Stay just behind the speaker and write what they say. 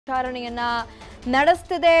ವಿಚಾರಣೆಯನ್ನ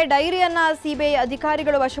ನಡೆಸುತ್ತಿದೆ. ಡೈರಿಯನ್ನ ಸಿಬಿಐ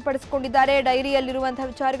ಅಧಿಕಾರಿಗಳು ವಶಪಡಿಸಿಕೊಂಡಿದ್ದಾರೆ. ಡೈರಿಯಲ್ಲಿರುವಂತಹ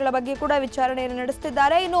ವಿಚಾರಗಳ ಬಗ್ಗೆ ಕೂಡ ವಿಚಾರಣೆಯನ್ನು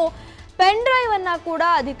ನಡೆಸುತ್ತಿದ್ದಾರೆ. ಇನ್ನು ಪೆನ್ ಡ್ರೈವ್ ಅನ್ನ ಕೂಡ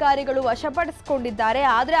ಅಧಿಕಾರಿಗಳು ವಶಪಡಿಸಿಕೊಂಡಿದ್ದಾರೆ.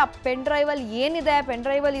 ಆದರೆ ಆ ಪೆನ್ ಡ್ರೈವ್ ಅಲ್ಲಿ ಏನಿದೆ, ಪೆನ್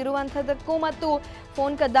ಡ್ರೈವ್ ಅಲ್ಲಿ ಇರುವಂತದಕ್ಕೂ ಮತ್ತು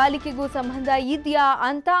ಫೋನ್ ಕದ್ದಾಲಿಕೆಗೂ ಸಂಬಂಧ ಇದೆಯಾ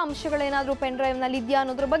ಅಂತ ಅಂಶಗಳೇನಾದರೂ ಪೆನ್ ಡ್ರೈವ್ ನಲ್ಲಿ ಇದೆಯಾ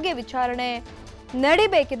ಅನ್ನೋದ್ರ ಬಗ್ಗೆ ವಿಚಾರಣೆ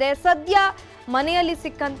ನಡಿಬೇಕಿದೆ. ಸದ್ಯ ಮನೆಯಲ್ಲಿ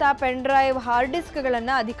ಸಿಕ್ಕಂತ ಪೆನ್ ಡ್ರೈವ್, ಹಾರ್ಡ್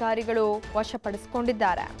ಡಿಸ್ಕ್ಗಳನ್ನು ಅಧಿಕಾರಿಗಳು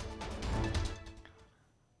ವಶಪಡಿಸಿಕೊಂಡಿದ್ದಾರೆ.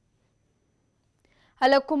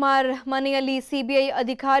 ಅಲೋಕ್ ಕುಮಾರ್ ಮನೆಯಲ್ಲಿ ಸಿಬಿಐ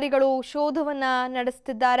ಅಧಿಕಾರಿಗಳು ಶೋಧವನ್ನ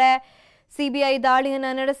ನಡೆಸುತ್ತಿದ್ದಾರೆ. ಸಿಬಿಐ ದಾಳಿಯನ್ನ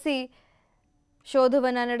ನಡೆಸಿ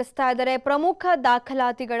ಶೋಧವನ್ನ ನಡೆಸ್ತಾ ಇದ್ದಾರೆ. ಪ್ರಮುಖ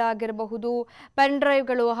ದಾಖಲಾತಿಗಳಾಗಿರಬಹುದು, ಪೆನ್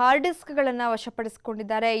ಡ್ರೈವ್ಗಳು, ಹಾರ್ಡ್ ಡಿಸ್ಕ್ಗಳನ್ನು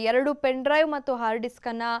ವಶಪಡಿಸಿಕೊಂಡಿದ್ದಾರೆ. 2 ಪೆನ್ ಡ್ರೈವ್ ಮತ್ತು ಹಾರ್ಡ್ ಡಿಸ್ಕ್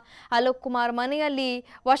ಅನ್ನ ಅಲೋಕ್ ಕುಮಾರ್ ಮನೆಯಲ್ಲಿ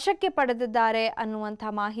ವಶಕ್ಕೆ ಪಡೆದಿದ್ದಾರೆ ಅನ್ನುವಂಥ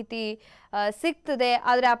ಮಾಹಿತಿ ಸಿಗ್ತದೆ.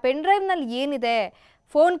 ಆದರೆ ಆ ಪೆನ್ ಡ್ರೈವ್ನಲ್ಲಿ ಏನಿದೆ,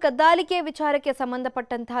 ಫೋನ್ ಕದ್ದಾಲಿಕೆ ವಿಚಾರಕ್ಕೆ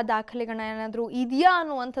ಸಂಬಂಧಪಟ್ಟಂತಹ ದಾಖಲೆಗಳೇನಾದರೂ ಇದೆಯಾ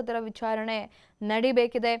ಅನ್ನುವಂಥದ್ದರ ವಿಚಾರಣೆ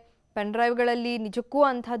ನಡಿಬೇಕಿದೆ. ಪೆನ್ ಡ್ರೈವ್ಗಳಲ್ಲಿ ನಿಜಕ್ಕೂ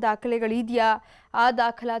ಅಂಥ ದಾಖಲೆಗಳಿದೆಯಾ, ಆ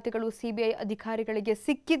ದಾಖಲಾತಿಗಳು ಸಿಬಿಐ ಅಧಿಕಾರಿಗಳಿಗೆ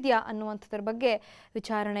ಸಿಕ್ಕಿದೆಯಾ ಅನ್ನುವಂಥದ್ರ ಬಗ್ಗೆ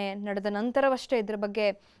ವಿಚಾರಣೆ ನಡೆದ ನಂತರವಷ್ಟೇ ಇದರ ಬಗ್ಗೆ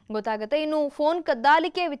ಗೊತ್ತಾಗುತ್ತೆ. ಇನ್ನು ಫೋನ್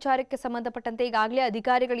ಕದ್ದಾಲಿಕೆ ವಿಚಾರಕ್ಕೆ ಸಂಬಂಧಪಟ್ಟಂತೆ ಈಗಾಗಲೇ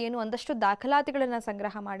ಅಧಿಕಾರಿಗಳು ಏನು ಒಂದಷ್ಟು ದಾಖಲಾತಿಗಳನ್ನು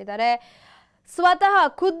ಸಂಗ್ರಹ ಮಾಡಿದ್ದಾರೆ. ಸ್ವತಃ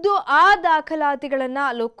ಖುದ್ದು ಆ ದಾಖಲಾತಿಗಳನ್ನು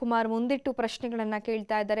ಅಲೋಕ್ ಕುಮಾರ್ ಮುಂದಿಟ್ಟು ಪ್ರಶ್ನೆಗಳನ್ನು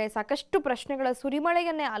ಕೇಳ್ತಾ ಇದ್ದಾರೆ. ಸಾಕಷ್ಟು ಪ್ರಶ್ನೆಗಳ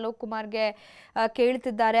ಸುರಿಮಳೆಯನ್ನೇ ಅಲೋಕ್ ಕುಮಾರ್ಗೆ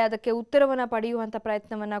ಕೇಳ್ತಿದ್ದಾರೆ. ಅದಕ್ಕೆ ಉತ್ತರವನ್ನು ಪಡೆಯುವಂಥ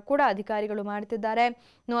ಪ್ರಯತ್ನವನ್ನು ಕೂಡ ಅಧಿಕಾರಿಗಳು ಮಾಡ್ತಿದ್ದಾರೆ.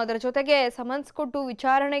 ಇನ್ನು ಅದರ ಜೊತೆಗೆ ಸಮನ್ಸ್ ಕೊಟ್ಟು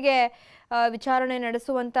ವಿಚಾರಣೆ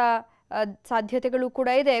ನಡೆಸುವಂಥ ಸಾಧ್ಯತೆಗಳು ಕೂಡ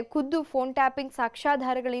ಇದೆ. ಖುದ್ದು ಫೋನ್ ಟ್ಯಾಪಿಂಗ್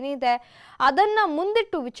ಸಾಕ್ಷ್ಯಾಧಾರಗಳೇನಿದೆ ಅದನ್ನು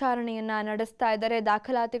ಮುಂದಿಟ್ಟು ವಿಚಾರಣೆಯನ್ನು ನಡೆಸ್ತಾ ಇದ್ದಾರೆ.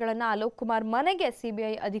 ದಾಖಲಾತಿಗಳನ್ನು ಅಲೋಕ್ ಕುಮಾರ್ ಮನೆಗೆ ಸಿಬಿಐ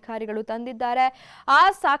ಅಧಿಕಾರಿಗಳು ತಂದಿದ್ದಾರೆ. ಆ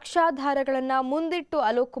ಸಾಕ್ಷ್ಯಾಧಾರಗಳನ್ನು ಮುಂದಿಟ್ಟು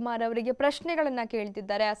ಅಲೋಕ್ ಕುಮಾರ್ ಅವರಿಗೆ ಪ್ರಶ್ನೆಗಳನ್ನು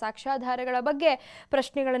ಕೇಳ್ತಿದ್ದಾರೆ. ಆ ಸಾಕ್ಷ್ಯಾಧಾರಗಳ ಬಗ್ಗೆ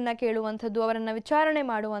ಪ್ರಶ್ನೆಗಳನ್ನು ಕೇಳುವಂಥದ್ದು, ಅವರನ್ನು ವಿಚಾರಣೆ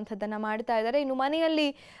ಮಾಡುವಂಥದ್ದನ್ನು ಮಾಡ್ತಾ ಇದ್ದಾರೆ. ಇನ್ನು ಮನೆಯಲ್ಲಿ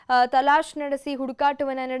ತಲಾಶ್ ನಡೆಸಿ,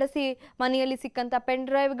 ಹುಡುಕಾಟವನ್ನು ನಡೆಸಿ ಮನೆಯಲ್ಲಿ ಸಿಕ್ಕಂಥ ಪೆನ್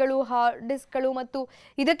ಡ್ರೈವ್ಗಳು, ಹಾರ್ಡ್ ಡಿಸ್ಕ್ಗಳು ಮತ್ತು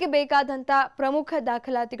ಇದಕ್ಕೆ ಬೇಕಾದಂಥ ಪ್ರಮುಖ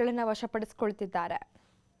ದಾಖಲಾತಿಗಳನ್ನು ವಶಪಡಿಸಿಕೊಳ್ತಿದ್ದಾರೆ.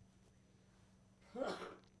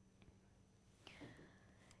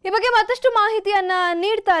 ಈ ಬಗ್ಗೆ ಮತ್ತಷ್ಟು ಮಾಹಿತಿಯನ್ನ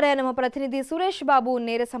ನೀಡ್ತಾರೆ ನಮ್ಮ ಪ್ರತಿನಿಧಿ ಸುರೇಶ್ ಬಾಬು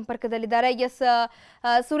ನೇರ ಸಂಪರ್ಕದಲ್ಲಿದ್ದಾರೆ.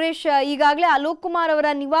 ಸುರೇಶ್, ಈಗಾಗಲೇ ಅಲೋಕ್ ಕುಮಾರ್ ಅವರ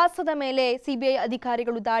ನಿವಾಸದ ಮೇಲೆ ಸಿಬಿಐ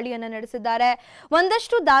ಅಧಿಕಾರಿಗಳು ದಾಳಿಯನ್ನ ನಡೆಸಿದ್ದಾರೆ.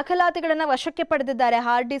 ಒಂದಷ್ಟು ದಾಖಲಾತಿಗಳನ್ನ ವಶಕ್ಕೆ ಪಡೆದಿದ್ದಾರೆ,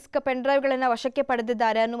 ಹಾರ್ಡ್ ಡಿಸ್ಕ್, ಪೆನ್ ಡ್ರೈವ್ಗಳನ್ನ ವಶಕ್ಕೆ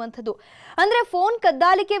ಪಡೆದಿದ್ದಾರೆ ಅನ್ನುವಂಥದ್ದು. ಅಂದ್ರೆ ಫೋನ್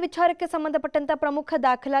ಕದ್ದಾಲಿಕೆ ವಿಚಾರಕ್ಕೆ ಸಂಬಂಧಪಟ್ಟಂತ ಪ್ರಮುಖ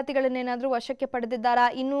ದಾಖಲಾತಿಗಳನ್ನೇನಾದ್ರೂ ವಶಕ್ಕೆ ಪಡೆದಿದ್ದಾರಾ?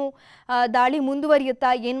 ಇನ್ನು ದಾಳಿ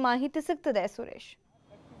ಮುಂದುವರಿಯುತ್ತಾ? ಏನ್ ಮಾಹಿತಿ ಸಿಗ್ತದೆ ಸುರೇಶ್?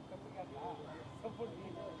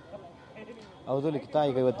 ಹೌದು ಲಿಖಿತ,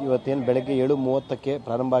 ಈಗ ಇವತ್ತೇನು ಬೆಳಗ್ಗೆ 7:30ಕ್ಕೆ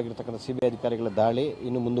ಪ್ರಾರಂಭ ಆಗಿರ್ತಕ್ಕಂಥ ಸಿಬಿಐ ಅಧಿಕಾರಿಗಳ ದಾಳಿ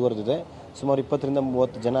ಇನ್ನು ಮುಂದುವರೆದಿದೆ. ಸುಮಾರು 20ರಿಂದ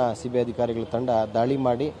 30 ಜನ ಸಿಬಿಐ ಅಧಿಕಾರಿಗಳ ತಂಡ ದಾಳಿ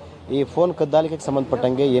ಮಾಡಿ ಈ ಫೋನ್ ಕದ್ದಾಲಿಕೆಗೆ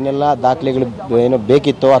ಸಂಬಂಧಪಟ್ಟಂಗೆ ಏನೆಲ್ಲ ದಾಖಲೆಗಳು ಏನೋ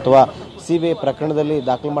ಬೇಕಿತ್ತೋ ಅಥವಾ ಸಿಬಿಐ ಪ್ರಕರಣದಲ್ಲಿ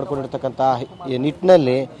ದಾಖಲು ಮಾಡಿಕೊಂಡಿರ್ತಕ್ಕಂಥ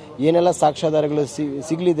ನಿಟ್ಟಿನಲ್ಲಿ ಏನೆಲ್ಲ ಸಾಕ್ಷ್ಯಾಧಾರಗಳು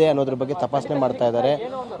ಸಿಗಲಿದೆ ಅನ್ನೋದ್ರ ಬಗ್ಗೆ ತಪಾಸಣೆ ಮಾಡ್ತಾ ಇದ್ದಾರೆ.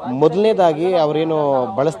 ಮೊದಲನೇದಾಗಿ ಅವರೇನು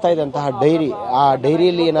ಬಳಸ್ತಾ ಇದ್ದಂತಹ ಡೈರಿ, ಆ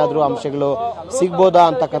ಡೈರಿಯಲ್ಲಿ ಏನಾದರೂ ಅಂಶಗಳು ಸಿಗ್ಬೋದಾ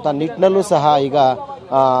ಅಂತಕ್ಕಂಥ ನಿಟ್ಟಿನಲ್ಲೂ ಸಹ ಈಗ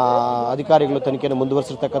ಅಧಿಕಾರಿಗಳು ತನಿಖೆಯನ್ನು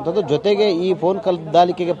ಮುಂದುವರಿಸಿರ್ತಕ್ಕಂಥದ್ದು. ಜೊತೆಗೆ ಈ ಫೋನ್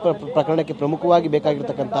ಕದ್ದಾಲಿಕೆಗೆ ಪ್ರಕರಣಕ್ಕೆ ಪ್ರಮುಖವಾಗಿ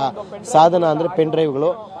ಬೇಕಾಗಿರ್ತಕ್ಕಂಥ ಸಾಧನ ಅಂದರೆ ಪೆನ್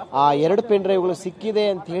ಡ್ರೈವ್ಗಳು. ಆ 2 ಪೆನ್ ಡ್ರೈವ್ಗಳು ಸಿಕ್ಕಿದೆ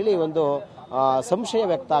ಅಂತ ಹೇಳಿ ಒಂದು ಸಂಶಯ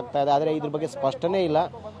ವ್ಯಕ್ತ ಆಗ್ತಾ ಇದೆ. ಆದರೆ ಇದ್ರ ಬಗ್ಗೆ ಸ್ಪಷ್ಟನೆ ಇಲ್ಲ.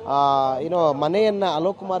 ಏನೋ ಮನೆಯನ್ನ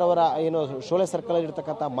ಅಲೋಕ್ ಕುಮಾರ್ ಅವರ ಏನು ಶೋಲೆ ಸರ್ಕಲ್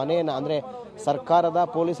ಇರ್ತಕ್ಕಂಥ ಮನೆಯನ್ನ, ಅಂದ್ರೆ ಸರ್ಕಾರದ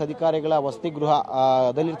ಪೊಲೀಸ್ ಅಧಿಕಾರಿಗಳ ವಸತಿ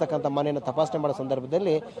ಗೃಹದಲ್ಲಿರ್ತಕ್ಕಂಥ ಮನೆಯನ್ನು ತಪಾಸಣೆ ಮಾಡೋ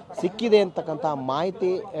ಸಂದರ್ಭದಲ್ಲಿ ಸಿಕ್ಕಿದೆ ಅಂತಕ್ಕಂಥ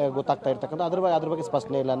ಮಾಹಿತಿ ಗೊತ್ತಾಗ್ತಾ ಇರ್ತಕ್ಕಂಥ ಅದ್ರ ಬಗ್ಗೆ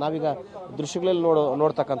ಸ್ಪಷ್ಟನೆ ಇಲ್ಲ. ನಾವೀಗ ದೃಶ್ಯಗಳಲ್ಲಿ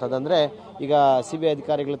ನೋಡ್ತಕ್ಕಂಥದ್ದು ಅಂದ್ರೆ ಈಗ ಸಿಬಿಐ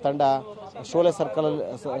ಅಧಿಕಾರಿಗಳ ತಂಡ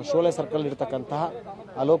ಶೋಲೆ ಸರ್ಕಲ್ ಇರ್ತಕ್ಕಂತಹ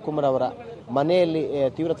ಅಲೋಕ್ ಕುಮಾರ್ ಅವರ ಮನೆಯಲ್ಲಿ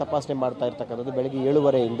ತೀವ್ರ ತಪಾಸಣೆ ಮಾಡ್ತಾ ಇರ್ತಕ್ಕಂಥದ್ದು ಬೆಳಗ್ಗೆ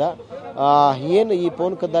 7:30ಯಿಂದ. ಏನು ಈ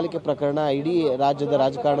ಫೋನ್ ಕದ್ದಾಲಿಕೆ ಪ್ರಕರಣ ಇಡೀ ರಾಜ್ಯದ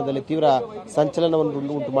ರಾಜಕಾರಣದಲ್ಲಿ ತೀವ್ರ ಸಂಚಲನವನ್ನು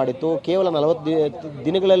ಉಂಟು ಮಾಡಿತ್ತು. ಕೇವಲ 40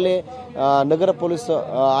 ದಿನಗಳಲ್ಲಿ ನಗರ ಪೊಲೀಸ್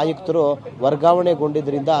ಆಯುಕ್ತರು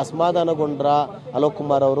ವರ್ಗಾವಣೆಗೊಂಡಿದ್ದರಿಂದ ಅಸಮಾಧಾನಗೊಂಡ್ರ ಅಲೋಕ್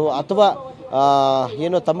ಕುಮಾರ್ ಅವರು ಅಥವಾ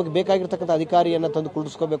ಏನೋ ತಮಗೆ ಬೇಕಾಗಿರ್ತಕ್ಕಂಥ ಅಧಿಕಾರಿಯನ್ನ ತಂದು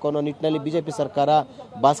ಕುಳ್ಳಿಸ್ಕೋಬೇಕು ಅನ್ನೋ ನಿಟ್ಟಿನಲ್ಲಿ ಬಿಜೆಪಿ ಸರ್ಕಾರ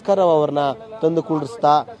ಭಾಸ್ಕರ್ ರಾವ್ ಅವ್ರನ್ನ ತಂದು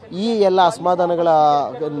ಕುಳ್ಳಿಸ್ತಾ ಈ ಎಲ್ಲ ಅಸಮಾಧಾನಗಳ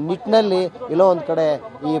ನಿಟ್ಟಿನಲ್ಲಿ ಎಲ್ಲೋ ಒಂದ್ ಕಡೆ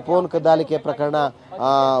ಈ ಫೋನ್ ಕದ್ದಾಲಿಕೆ ಪ್ರಕರಣ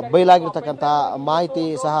ಬಯಲಾಗಿರ್ತಕ್ಕಂಥ ಮಾಹಿತಿ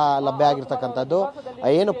ಸಹ ಲಭ್ಯ ಆಗಿರ್ತಕ್ಕಂಥದ್ದು.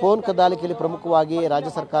 ಏನು ಫೋನ್ ಕದ್ದಾಲಿಕೆಯಲ್ಲಿ ಪ್ರಮುಖವಾಗಿ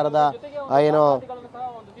ರಾಜ್ಯ ಸರ್ಕಾರದ ಏನೋ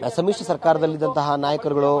ಸಮ್ಮಿಶ್ರ ಸರ್ಕಾರದಲ್ಲಿದ್ದಂತಹ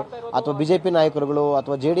ನಾಯಕರುಗಳು ಅಥವಾ ಬಿಜೆಪಿ ನಾಯಕರುಗಳು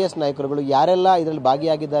ಅಥವಾ JDS ನಾಯಕರುಗಳು ಯಾರೆಲ್ಲ ಇದರಲ್ಲಿ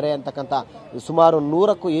ಭಾಗಿಯಾಗಿದ್ದಾರೆ ಅಂತಕ್ಕಂಥ ಸುಮಾರು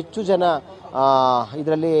 100ಕ್ಕೂ ಹೆಚ್ಚು ಜನ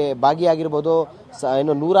ಇದರಲ್ಲಿ ಭಾಗಿಯಾಗಿರ್ಬೋದು.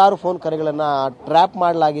 ಏನು 100 ಫೋನ್ ಕರೆಗಳನ್ನು ಟ್ರ್ಯಾಪ್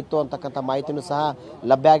ಮಾಡಲಾಗಿತ್ತು ಅಂತಕ್ಕಂಥ ಮಾಹಿತಿನೂ ಸಹ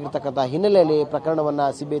ಲಭ್ಯ ಆಗಿರ್ತಕ್ಕಂಥ ಹಿನ್ನೆಲೆಯಲ್ಲಿ ಪ್ರಕರಣವನ್ನು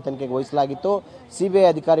ಸಿಬಿಐ ತನಿಖೆಗೆ ವಹಿಸಲಾಗಿತ್ತು. ಸಿಬಿಐ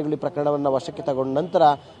ಅಧಿಕಾರಿಗಳು ಈ ಪ್ರಕರಣವನ್ನು ವಶಕ್ಕೆ ತಗೊಂಡ ನಂತರ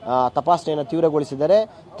ತಪಾಸಣೆಯನ್ನು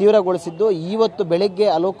ತೀವ್ರಗೊಳಿಸಿದ್ದು ಇವತ್ತು ಬೆಳಗ್ಗೆ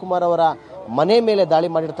ಅಲೋಕ್ ಕುಮಾರ್ ಅವರ ಮನೆ ಮೇಲೆ ದಾಳಿ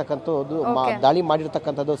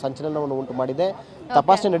ಮಾಡಿರ್ತಕ್ಕಂಥದ್ದು ಸಂಚಲನವನ್ನು ಉಂಟು ಮಾಡಿದೆ.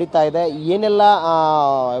 ತಪಾಸಣೆ ನಡೀತಾ ನಡೀತಾ ಇದೆ, ಏನೆಲ್ಲ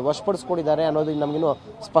ವಶಪಡಿಸ್ಕೊಂಡಿದ್ದಾರೆ ಅನ್ನೋದು ನಮಗಿನ್ನೂ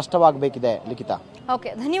ಸ್ಪಷ್ಟವಾಗಬೇಕಿದೆ ಲಿಖಿತ. ಓಕೆ,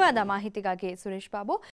 ಧನ್ಯವಾದ ಮಾಹಿತಿಗಾಗಿ ಸುರೇಶ್ ಬಾಬು.